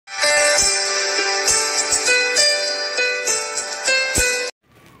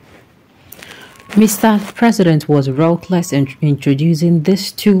Mr. President was ruthless in introducing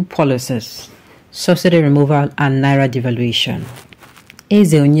these two policies, subsidy removal and Naira devaluation.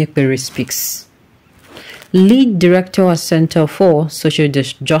 Eze Onyekpere speaks. Lead Director at Center for Social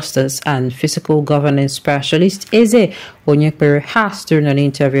Justice and Fiscal Governance Specialist Eze Onyekpere has, during an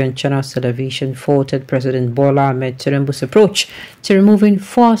interview on Channels Television, faulted President Bola Ahmed Tinubu's approach to removing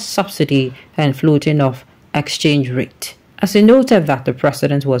forced subsidy and floating of exchange rate, as he noted that the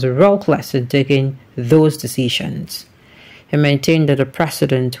president was ruthless in taking those decisions. He maintained that the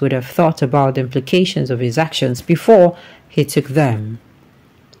president would have thought about the implications of his actions before he took them.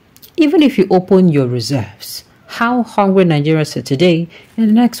 Even if you open your reserves, how hungry Nigerians are today, in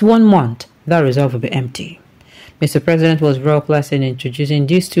the next 1 month, that reserve will be empty. Mr. President was ruthless in introducing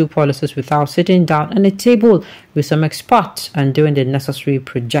these two policies without sitting down at a table with some experts and doing the necessary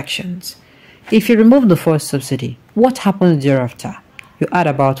projections. If you remove the first subsidy, what happens thereafter? You add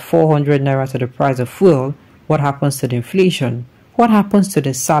about 400 Naira to the price of fuel. What happens to the inflation? What happens to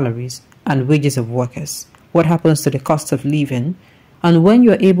the salaries and wages of workers? What happens to the cost of living? And when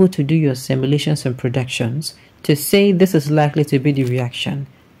you're able to do your simulations and projections to say this is likely to be the reaction,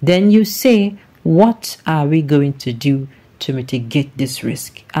 then you say, what are we going to do to mitigate this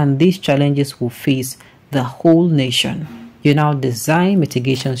risk? And these challenges will face the whole nation. You now design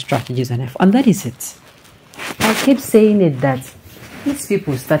mitigation strategies and that is it. I keep saying it that these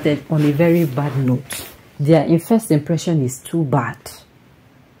people started on a very bad note. Their first impression is too bad.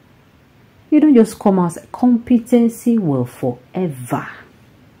 You don't just come out. Competency will forever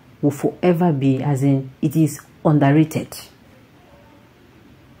be, as in, it is underrated.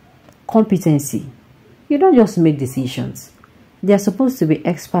 Competency. You don't just make decisions. They are supposed to be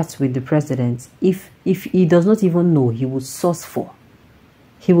experts with the president. If he does not even know, he will source for.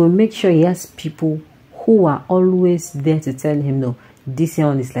 He will make sure he has people who are always there to tell him, no, this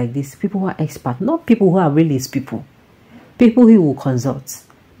one is like this. People who are experts, not people who are really his people. People he will consult.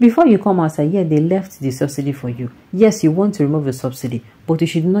 Before you come out and say, yeah, they left the subsidy for you. Yes, you want to remove the subsidy, but you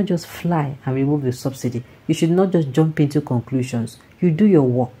should not just fly and remove the subsidy. You should not just jump into conclusions. You do your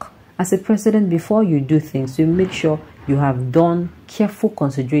work. As a president, before you do things, you make sure you have done careful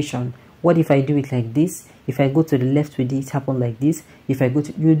consideration. What if I do it like this? If I go to the left with it, happen like this. If I go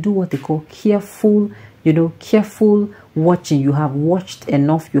to, you do what they call careful, careful watching. You have watched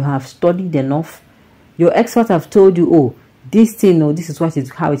enough. You have studied enough. Your experts have told you, oh, this thing, no, this is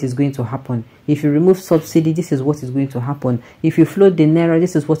how it is going to happen. If you remove subsidy, this is what is going to happen. If you float the Naira,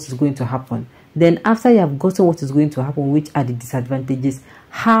 this is what is going to happen. Then after you have gotten what is going to happen, which are the disadvantages,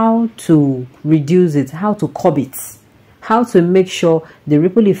 how to reduce it, how to curb it, how to make sure the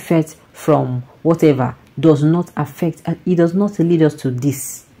ripple effect from whatever does not affect, and it does not lead us to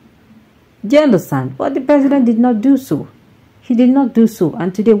this. Do you understand? But the president did not do so. He did not do so.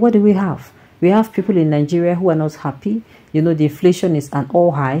 And today, what do we have? We have people in Nigeria who are not happy. You know, the inflation is an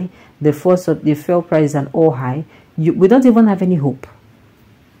all high. The fuel price is an all high. We don't even have any hope.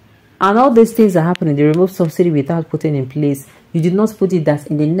 And all these things are happening. They remove subsidy without putting in place. You did not put it that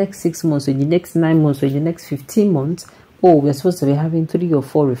in the next 6 months, or in the next 9 months, or in the next 15 months, oh, we're supposed to be having 3 or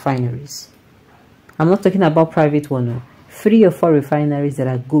 4 refineries. I'm not talking about private one. No. 3 or 4 refineries that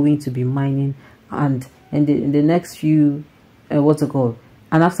are going to be mining, and in the next few, what's it called?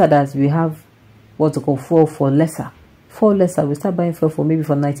 And after that, we have what's it called, 4 lesser. 4 lesser. We start buying fuel for maybe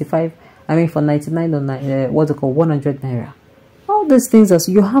for 95. I mean for 99 or what's it called, 100 Naira. All these things, as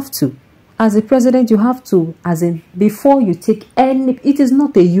you have to, as a president, you have to, as in, before you take any, it is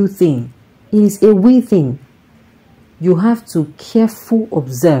not a you thing, it is a we thing. You have to carefully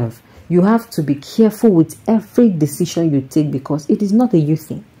observe. You have to be careful with every decision you take, because it is not a you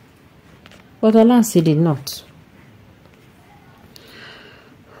thing. But alas, he did not.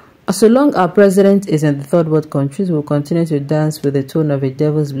 So long our president is in the third world countries, we will continue to dance with the tone of a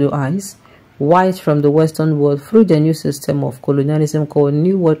devil's blue eyes, white from the Western world, through the new system of colonialism called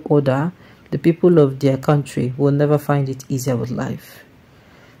New World Order. The people of their country will never find it easier with life.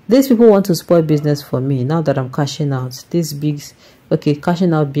 These people want to spoil business for me now that I'm cashing out this big,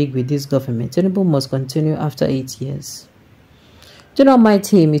 cashing out big with this government. Tinubu must continue after 8 years. Do not my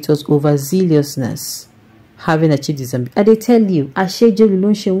team, it was overzealousness having achieved this. And they tell you,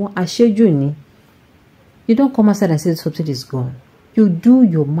 you don't come outside and say the subsidy is gone. You do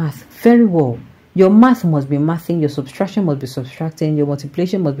your math very well. Your math must be mathing, your subtraction must be subtracting, your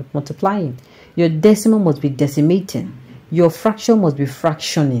multiplication must be multiplying, your decimal must be decimating, your fraction must be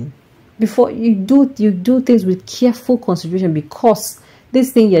fractioning. Before you do things with careful consideration, because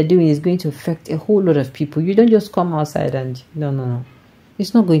this thing you're doing is going to affect a whole lot of people. You don't just come outside and no.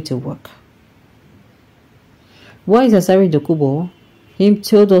 It's not going to work. Why is Asari Dokubo? He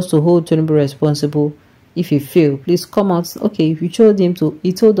told us to hold Tinubu responsible if he failed. Please come out. Okay, if you told him to,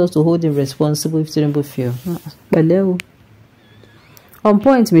 he told us to hold him responsible if Tinubu failed. Hello. On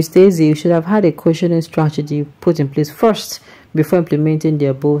point, Mr. Eze should have had a cautioning strategy put in place first before implementing the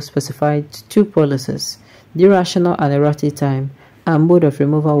above specified two policies. The rational and erratic time and mode of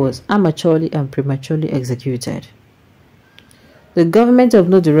removal was amateurly and prematurely executed. The government of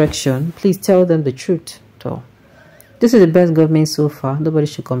no direction, please tell them the truth. Though. This is the best government so far. Nobody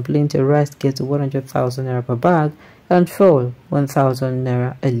should complain till rice gets to 100,000 naira per bag and fuel 1,000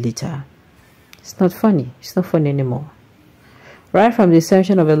 naira a litre. It's not funny. It's not funny anymore. Right from the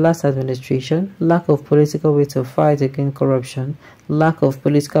inception of the last administration, lack of political will to fight against corruption, lack of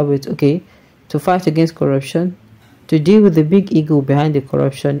political will to fight against corruption, to deal with the big ego behind the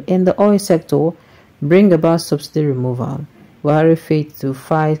corruption in the oil sector, bring about subsidy removal. Buhari failed to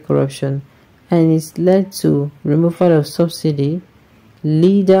fight corruption and it's led to removal of subsidy.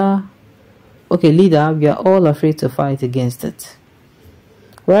 Leader, we are all afraid to fight against it.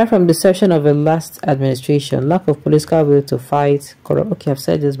 Right from the inception of the last administration, lack of political will to fight corruption. Okay, I've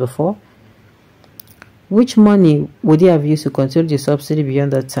said this before. Which money would he have used to continue the subsidy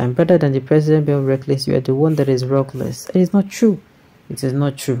beyond that time? Rather than the president being reckless, you are the one that is reckless. It is not true. It is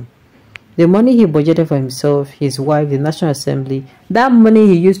not true. The money he budgeted for himself, his wife, the National Assembly, that money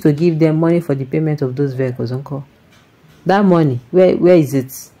he used to give them money for the payment of those vehicles, uncle. That money, where is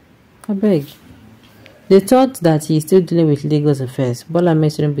it? I beg. They thought that he is still dealing with Lagos affairs. Bola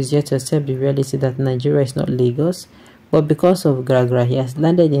Tinubu is yet to accept the reality that Nigeria is not Lagos, but because of Gragra, he has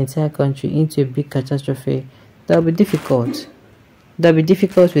landed the entire country into a big catastrophe that will be difficult. That will be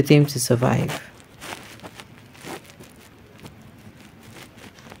difficult with him to survive.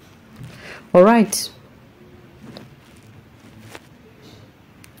 All right.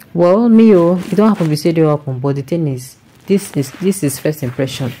 Well, Mio, it don't happen to say they open, but the thing is, this is first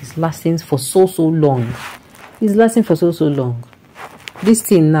impression. It's lasting for so long. It's lasting for so long. This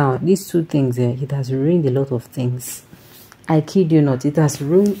thing now, these two things, it has ruined a lot of things. I kid you not, it has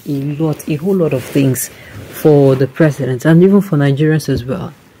ruined a whole lot of things for the president and even for Nigerians as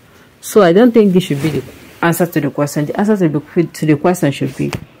well. So I don't think this should be the answer to the question. The answer to the question should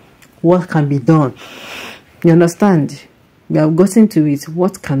be, what can be done? You understand? We have gotten to it.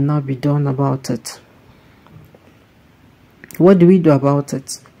 What cannot be done about it? What do we do about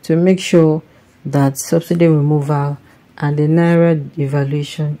it to make sure that subsidy removal and the Naira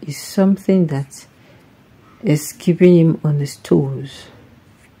devaluation is something that is keeping him on his toes?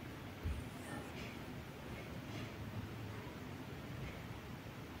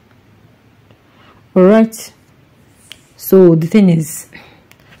 All right. So the thing is,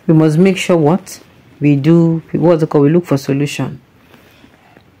 we must make sure what we do. What's it called? We look for solution.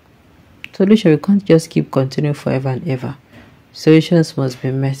 We can't just keep continuing forever and ever. Solutions must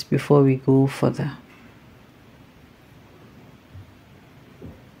be met before we go further.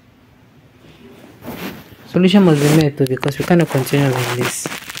 Solution must be met though, because we cannot continue like this,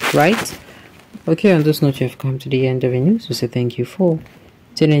 right? Okay, on this note, you have come to the end of the news. We say thank you for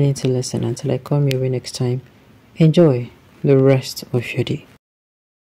tuning in to listen. Until I come your way next time, enjoy the rest of your day.